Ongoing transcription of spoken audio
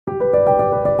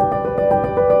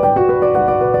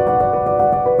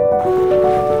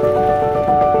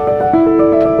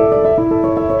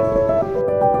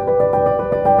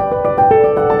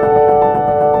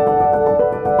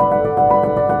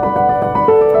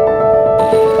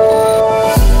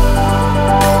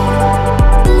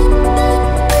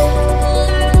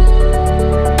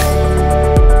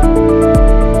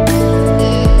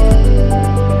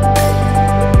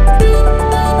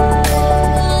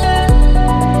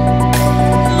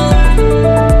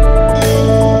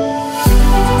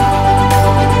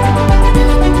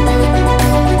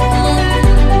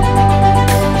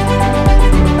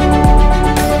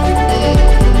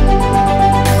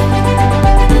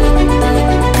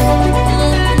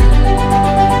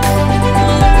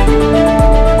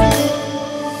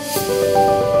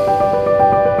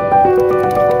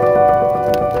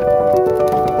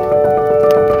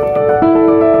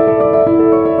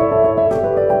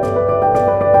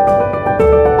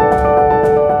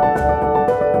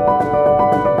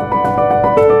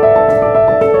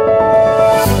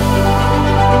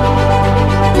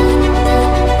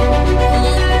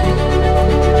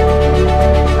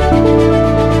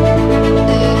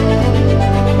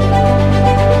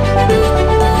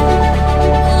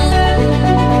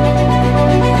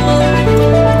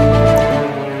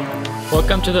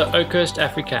Welcome to the Oakhurst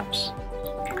Africamps.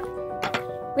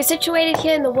 We're situated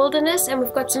here in the wilderness and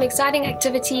we've got some exciting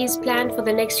activities planned for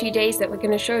the next few days that we're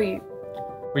going to show you.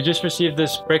 We just received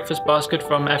this breakfast basket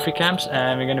from Africamps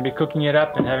and we're going to be cooking it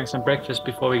up and having some breakfast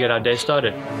before we get our day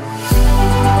started.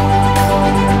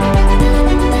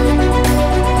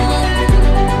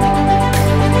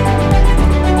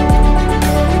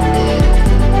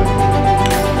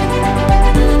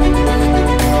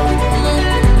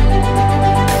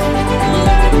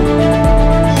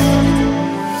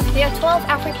 There are 12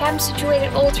 Africamps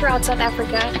situated all throughout South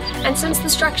Africa, and since the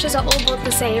structures are all built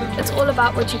the same, it's all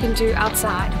about what you can do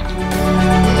outside.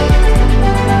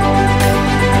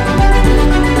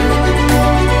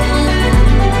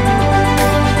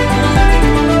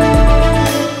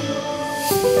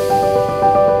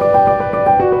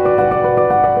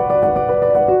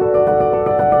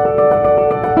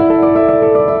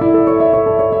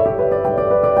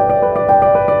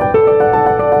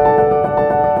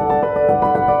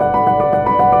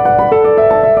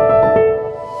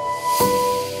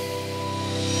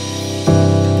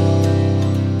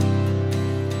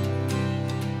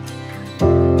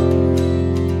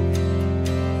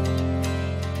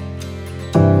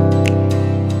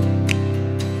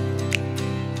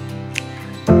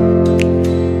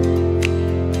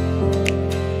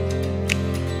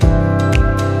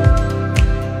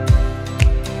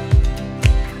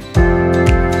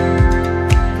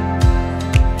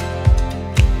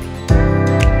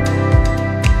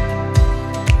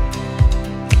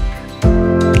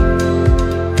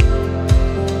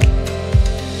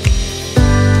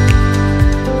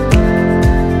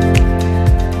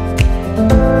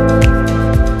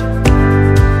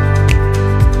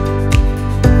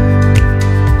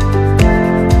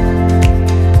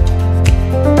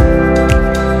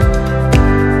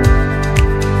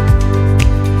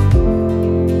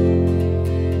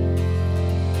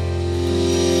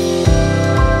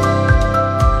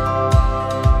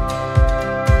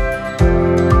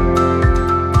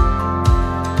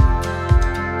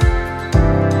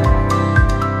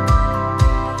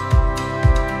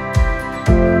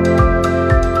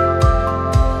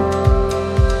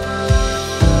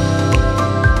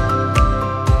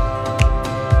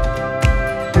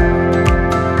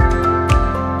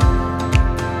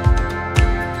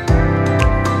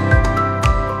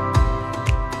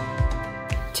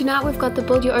 Tonight we've got the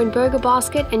build your own burger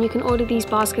basket, and you can order these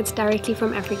baskets directly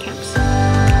from Africamps.